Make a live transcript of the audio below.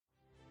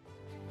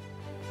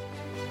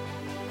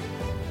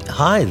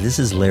Hi, this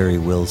is Larry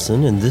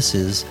Wilson, and this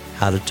is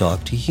How to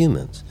Talk to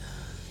Humans.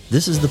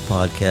 This is the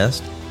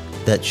podcast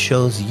that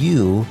shows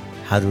you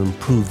how to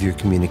improve your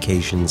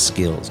communication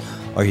skills.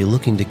 Are you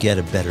looking to get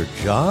a better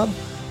job?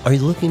 Are you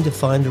looking to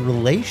find a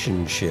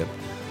relationship?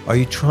 Are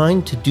you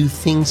trying to do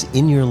things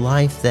in your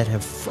life that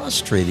have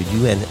frustrated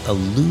you and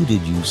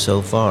eluded you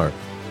so far?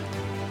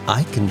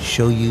 I can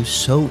show you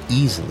so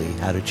easily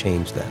how to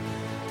change that.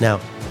 Now,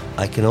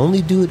 I can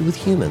only do it with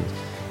humans.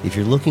 If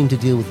you're looking to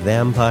deal with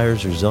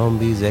vampires or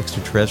zombies,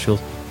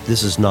 extraterrestrials,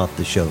 this is not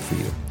the show for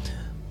you.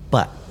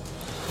 But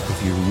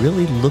if you're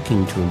really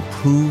looking to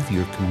improve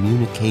your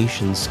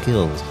communication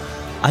skills,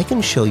 I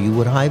can show you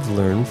what I've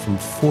learned from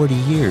 40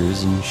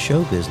 years in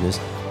show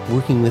business,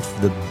 working with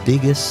the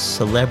biggest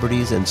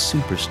celebrities and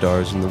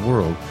superstars in the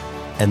world,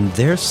 and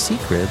their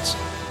secrets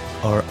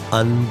are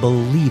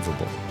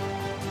unbelievable.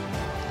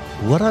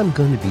 What I'm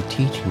going to be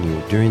teaching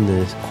you during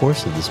the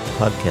course of this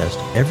podcast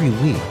every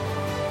week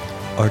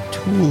are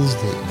tools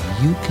that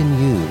you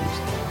can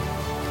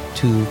use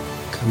to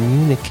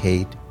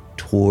communicate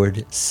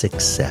toward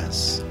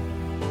success.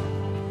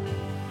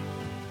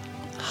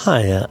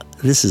 Hi,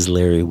 this is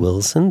Larry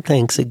Wilson.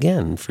 Thanks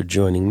again for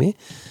joining me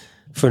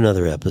for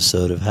another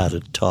episode of How to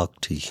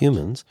Talk to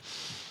Humans.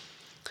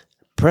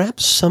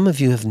 Perhaps some of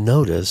you have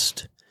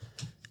noticed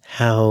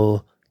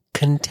how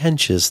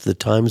contentious the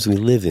times we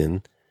live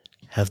in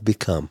have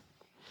become.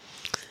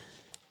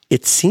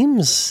 It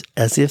seems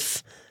as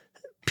if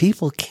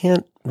people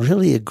can't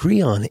really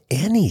agree on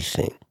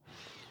anything.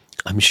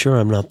 I'm sure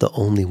I'm not the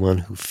only one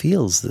who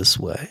feels this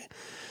way.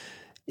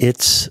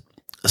 It's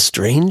a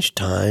strange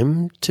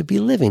time to be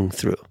living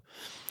through,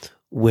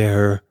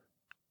 where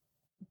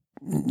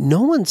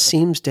no one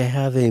seems to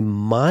have a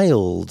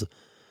mild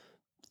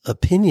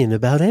opinion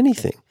about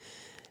anything.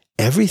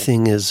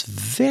 Everything is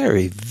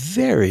very,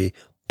 very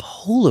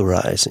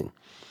polarizing.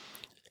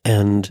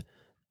 And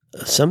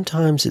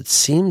sometimes it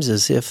seems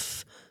as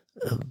if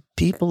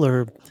people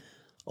are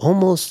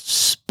almost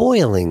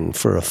spoiling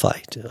for a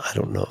fight. I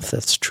don't know if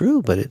that's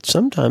true, but it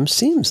sometimes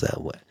seems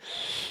that way.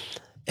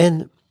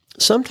 And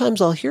sometimes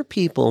I'll hear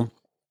people,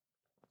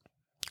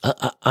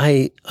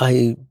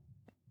 I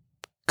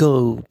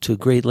go to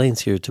great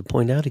lengths here to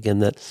point out again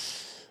that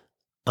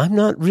I'm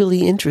not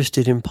really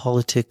interested in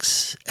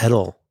politics at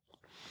all.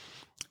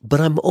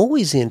 But I'm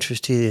always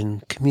interested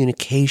in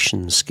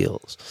communication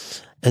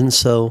skills. And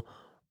so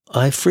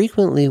I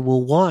frequently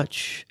will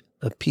watch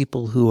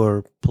people who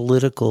are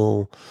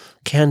political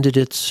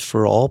candidates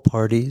for all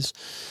parties,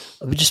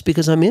 just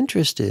because I'm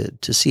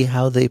interested to see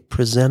how they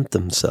present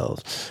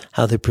themselves,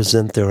 how they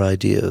present their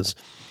ideas.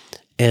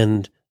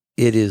 And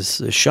it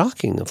is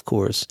shocking, of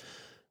course.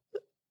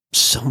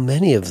 So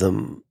many of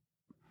them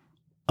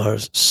are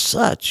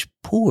such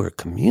poor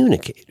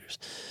communicators.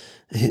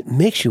 It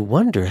makes you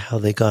wonder how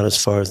they got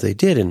as far as they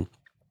did. And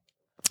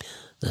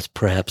that's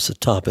perhaps a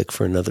topic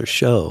for another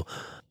show.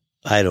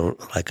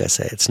 Like I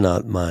say, it's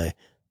not my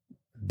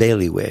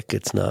bailiwick.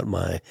 It's not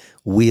my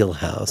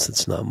wheelhouse.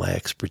 It's not my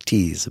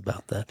expertise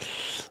about that.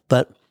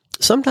 But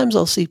sometimes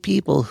I'll see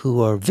people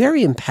who are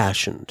very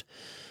impassioned.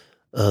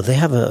 They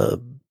have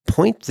a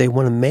point they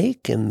want to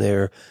make, and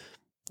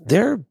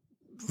they're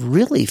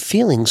really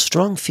feeling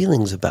strong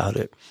feelings about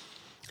it.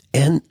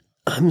 And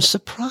I'm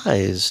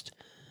surprised.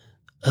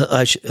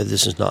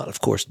 This is not, of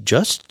course,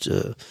 just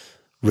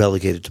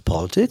relegated to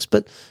politics,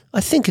 but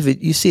I think of it,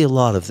 you see a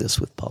lot of this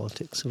with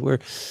politics, where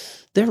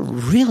they're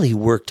really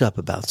worked up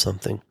about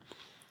something.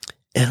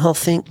 And I'll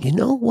think, you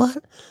know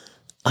what?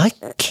 I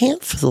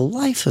can't for the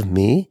life of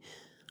me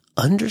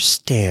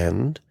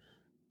understand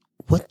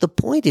what the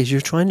point is you're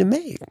trying to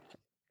make.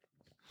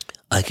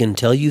 I can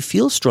tell you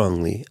feel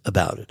strongly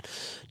about it.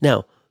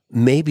 Now,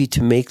 maybe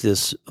to make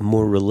this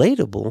more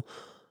relatable,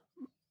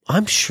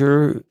 I'm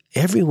sure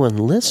everyone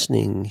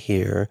listening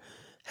here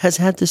has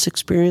had this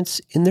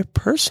experience in their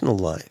personal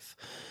life.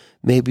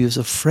 Maybe it was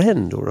a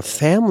friend or a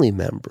family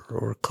member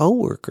or a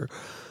coworker,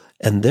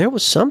 and there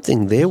was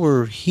something they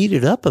were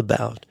heated up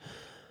about,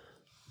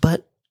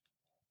 but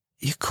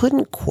you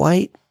couldn't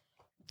quite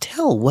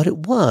tell what it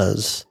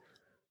was,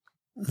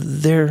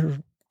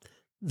 their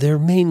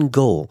main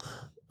goal.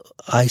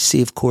 I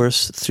see, of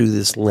course, through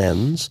this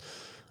lens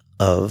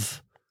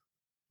of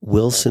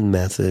Wilson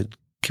Method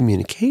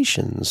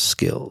communication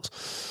skills.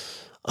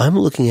 I'm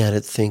looking at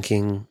it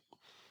thinking,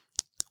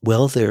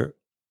 well, their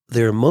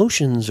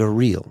emotions are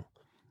real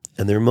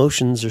and their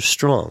emotions are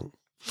strong,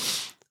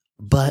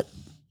 but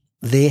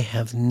they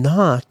have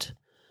not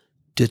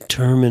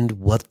determined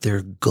what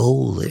their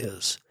goal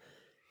is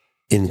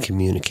in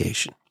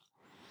communication.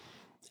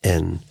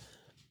 And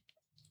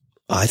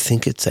I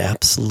think it's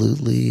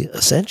absolutely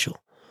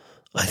essential.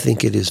 I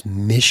think it is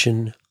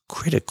mission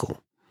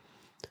critical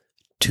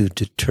to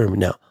determine.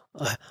 Now,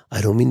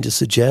 I don't mean to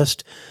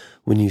suggest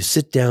when you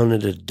sit down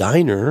at a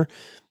diner,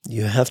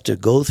 you have to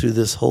go through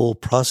this whole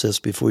process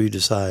before you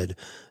decide,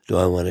 do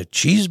I want a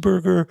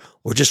cheeseburger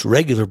or just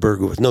regular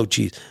burger with no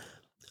cheese?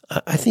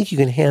 I think you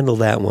can handle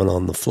that one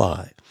on the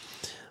fly.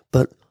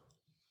 But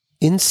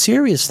in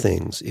serious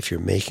things, if you're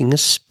making a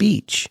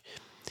speech,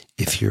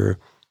 if you're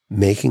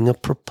making a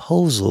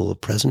proposal, a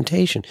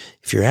presentation,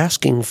 if you're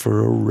asking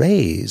for a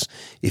raise,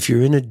 if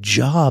you're in a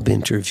job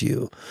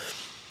interview,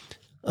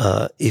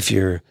 if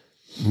you're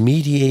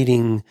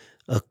mediating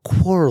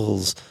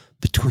quarrels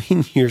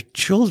between your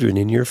children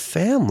and your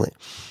family.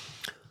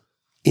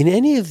 In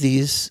any of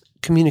these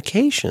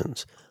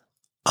communications,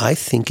 I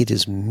think it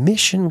is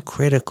mission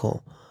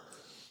critical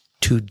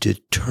to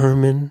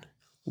determine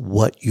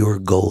what your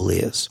goal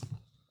is.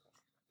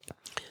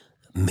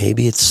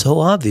 Maybe it's so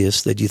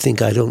obvious that you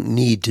think I don't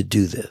need to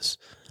do this.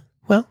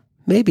 Well,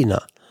 maybe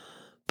not,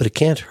 but it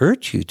can't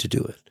hurt you to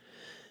do it.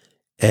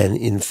 And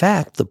in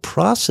fact, the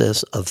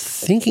process of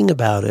thinking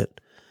about it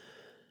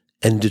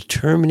and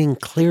determining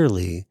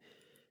clearly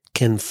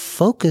can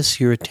focus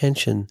your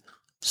attention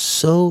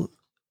so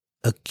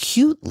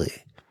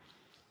acutely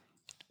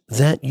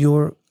that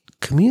your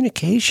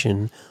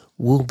communication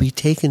will be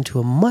taken to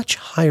a much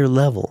higher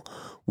level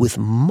with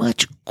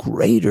much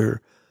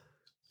greater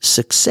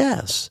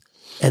success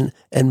and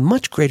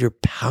much greater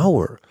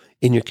power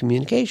in your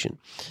communication.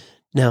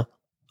 Now,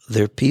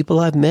 there are people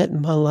I've met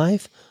in my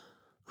life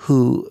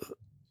who,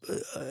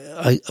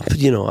 I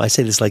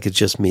say this like it's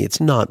just me. It's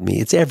not me.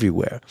 It's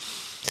everywhere.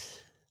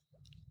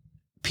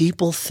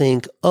 People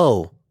think,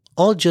 oh,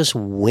 I'll just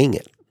wing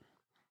it.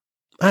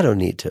 I don't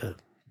need to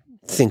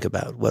think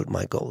about what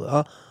my goal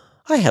is.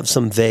 I have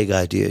some vague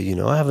idea,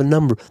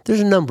 there's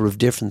a number of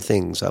different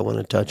things I want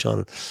to touch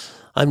on.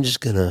 I'm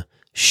just going to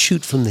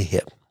shoot from the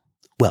hip.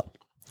 Well,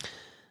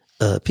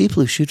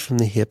 people who shoot from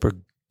the hip are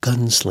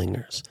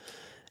gunslingers.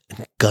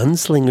 And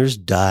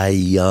gunslingers die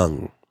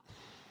young.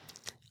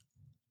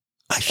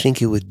 I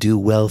think it would do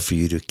well for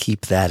you to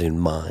keep that in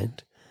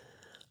mind.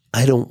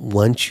 I don't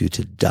want you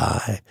to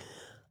die.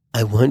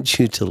 I want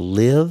you to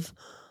live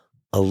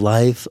a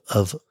life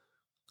of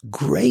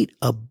great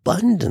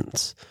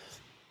abundance.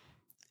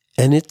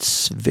 And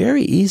it's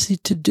very easy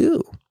to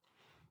do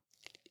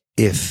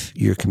if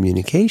your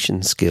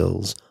communication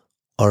skills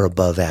are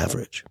above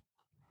average.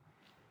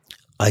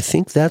 I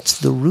think that's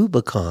the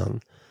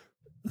Rubicon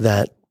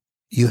that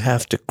you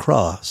have to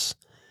cross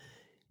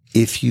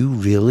if you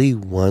really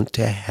want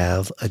to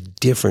have a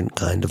different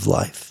kind of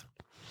life.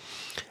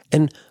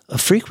 And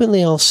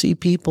frequently I'll see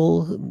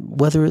people,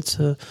 whether it's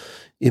a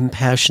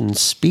impassioned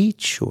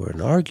speech or an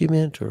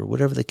argument or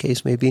whatever the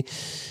case may be,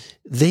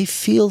 they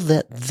feel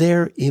that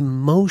their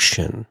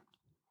emotion,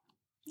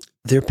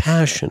 their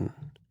passion,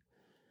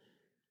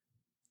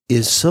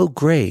 is so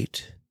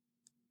great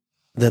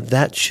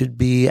that should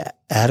be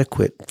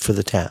adequate for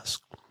the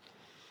task.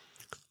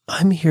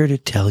 I'm here to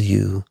tell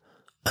you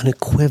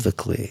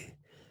unequivocally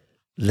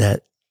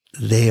that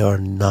they are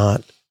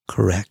not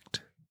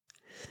correct.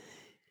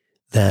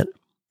 That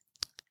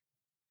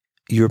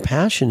your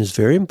passion is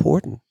very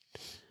important,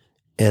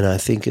 and I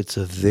think it's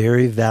a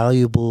very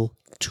valuable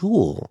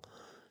tool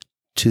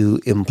to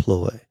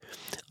employ.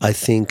 I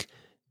think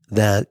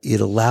that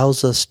it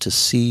allows us to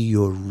see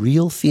your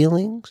real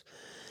feelings,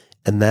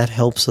 and that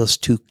helps us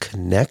to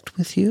connect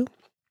with you.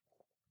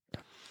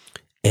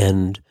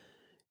 And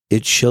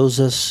it shows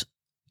us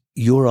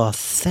your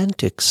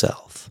authentic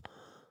self,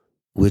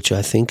 which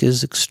I think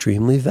is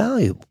extremely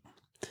valuable.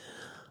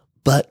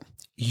 But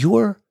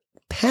your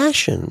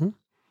passion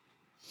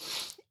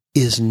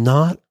is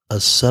not a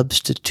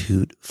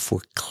substitute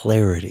for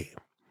clarity.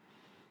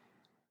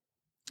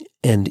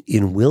 And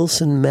in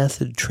Wilson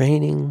method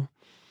training,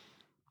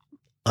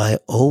 I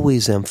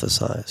always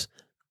emphasize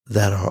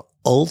that our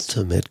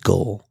ultimate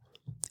goal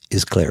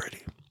is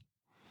clarity.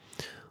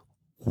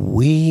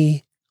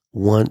 We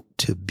want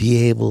to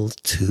be able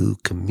to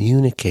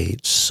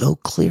communicate so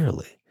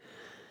clearly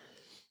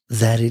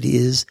that it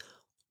is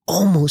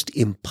almost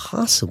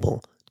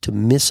impossible to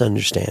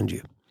misunderstand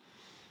you.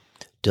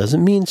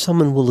 Doesn't mean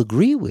someone will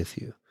agree with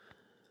you,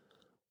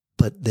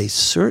 but they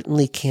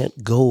certainly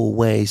can't go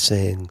away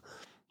saying,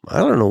 I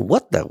don't know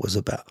what that was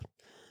about.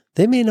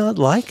 They may not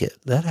like it.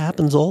 That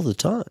happens all the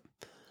time.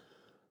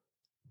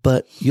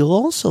 But you'll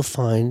also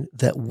find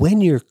that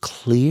when you're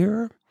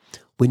clear,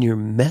 when your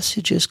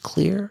message is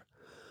clear,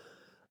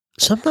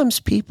 sometimes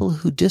people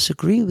who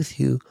disagree with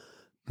you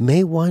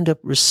may wind up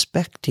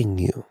respecting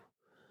you.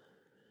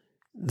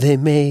 They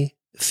may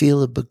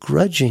feel a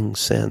begrudging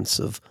sense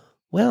of,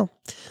 well,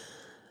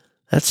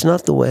 that's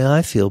not the way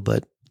I feel,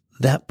 but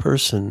that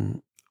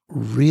person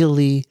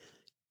really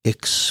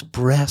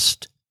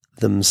expressed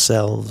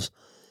themselves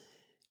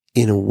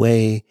in a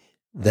way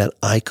that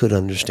I could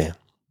understand.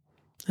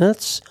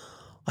 That's,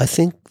 I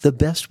think, the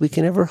best we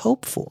can ever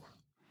hope for.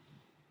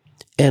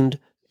 And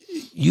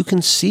you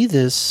can see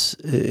this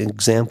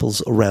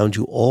examples around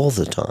you all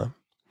the time.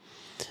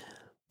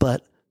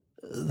 But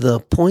the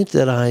point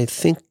that I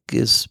think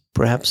is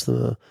perhaps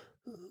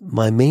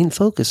my main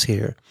focus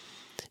here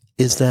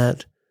is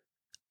that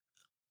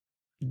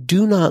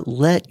do not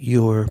let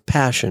your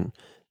passion,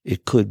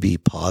 it could be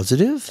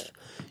positive,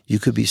 you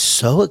could be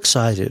so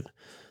excited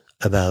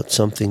about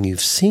something you've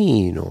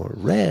seen or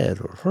read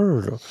or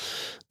heard or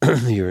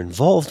you're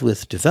involved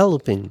with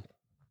developing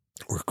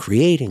or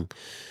creating,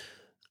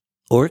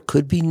 Or it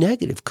could be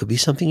negative, could be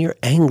something you're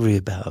angry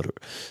about, or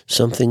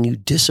something you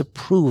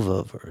disapprove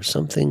of, or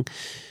something,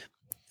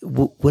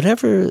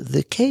 whatever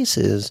the case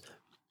is.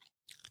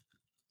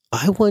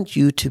 I want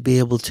you to be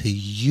able to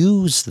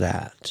use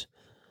that,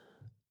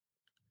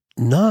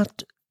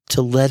 not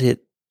to let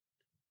it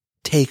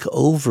take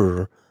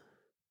over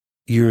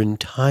your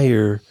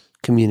entire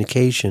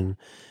communication,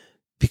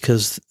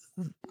 because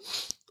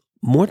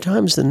more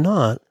times than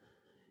not,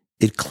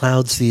 it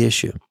clouds the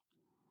issue.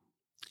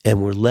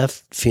 And we're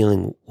left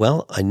feeling,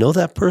 well, I know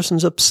that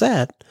person's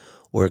upset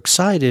or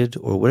excited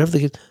or whatever they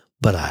get,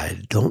 but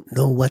I don't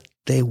know what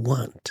they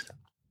want.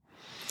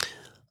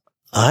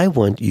 I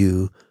want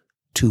you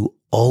to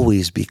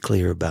always be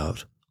clear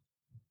about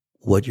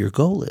what your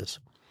goal is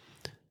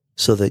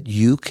so that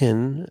you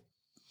can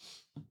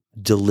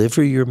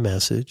deliver your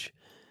message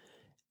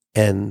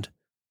and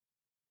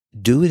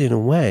do it in a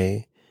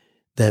way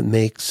that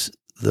makes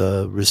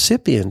the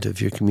recipient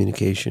of your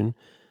communication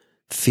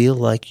feel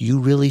like you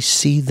really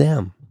see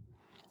them.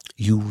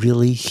 You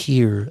really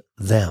hear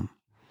them.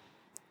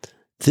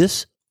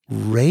 This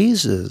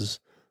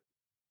raises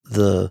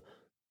the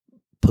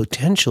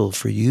potential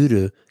for you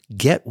to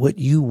get what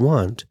you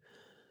want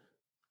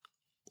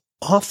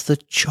off the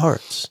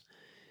charts.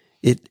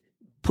 It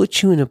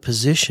puts you in a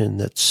position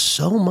that's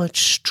so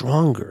much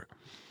stronger,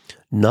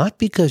 not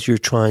because you're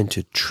trying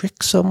to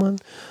trick someone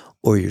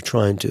or you're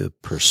trying to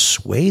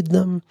persuade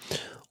them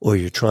or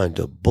you're trying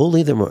to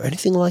bully them or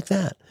anything like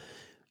that.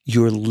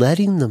 You're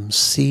letting them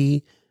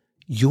see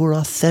your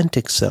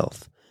authentic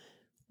self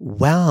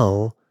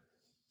while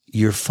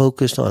you're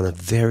focused on a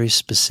very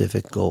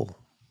specific goal.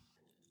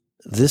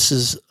 This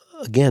is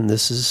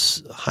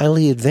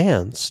highly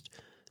advanced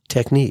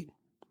technique.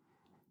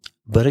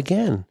 But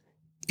again,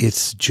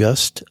 it's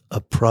just a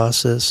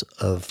process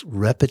of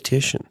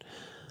repetition.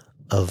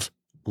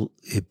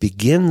 It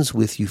begins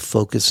with you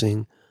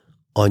focusing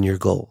on your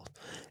goal.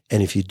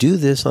 And if you do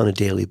this on a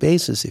daily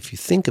basis, if you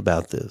think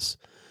about this,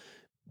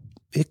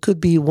 it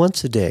could be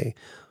once a day.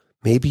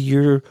 Maybe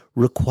you're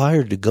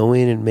required to go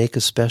in and make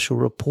a special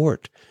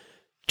report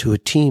to a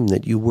team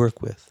that you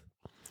work with.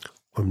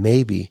 Or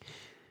maybe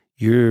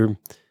you're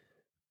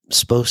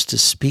supposed to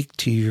speak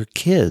to your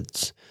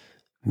kids.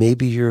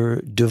 Maybe you're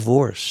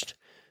divorced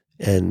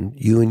and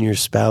you and your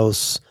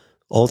spouse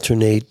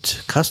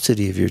alternate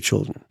custody of your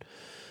children.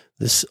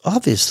 This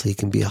obviously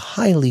can be a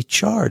highly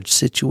charged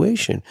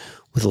situation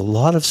with a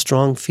lot of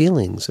strong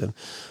feelings and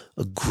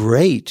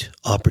great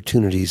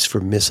opportunities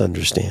for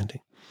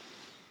misunderstanding.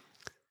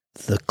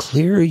 The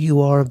clearer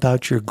you are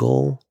about your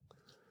goal,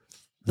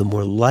 the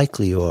more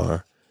likely you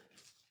are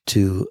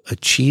to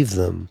achieve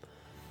them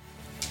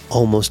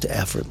almost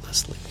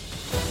effortlessly.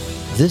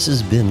 This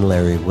has been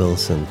Larry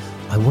Wilson.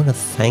 I want to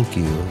thank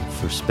you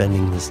for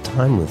spending this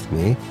time with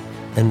me,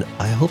 and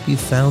I hope you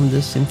found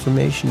this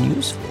information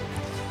useful.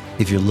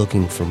 If you're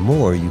looking for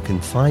more, you can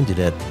find it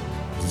at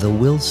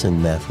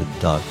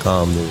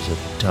thewilsonmethod.com. There's a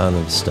ton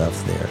of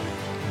stuff there.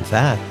 In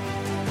fact,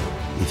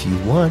 if you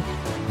want,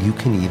 you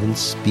can even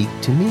speak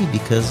to me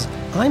because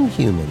I'm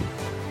human.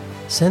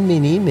 Send me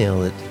an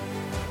email at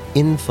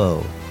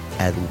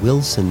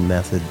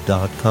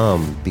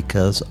info@wilsonmethod.com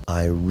because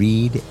I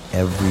read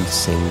every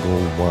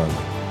single one.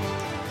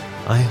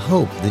 I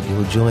hope that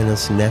you'll join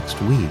us next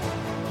week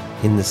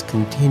in this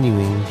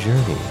continuing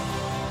journey,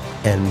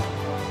 and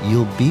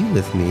you'll be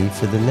with me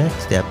for the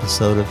next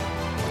episode of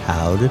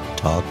How to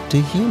Talk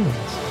to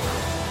Humans.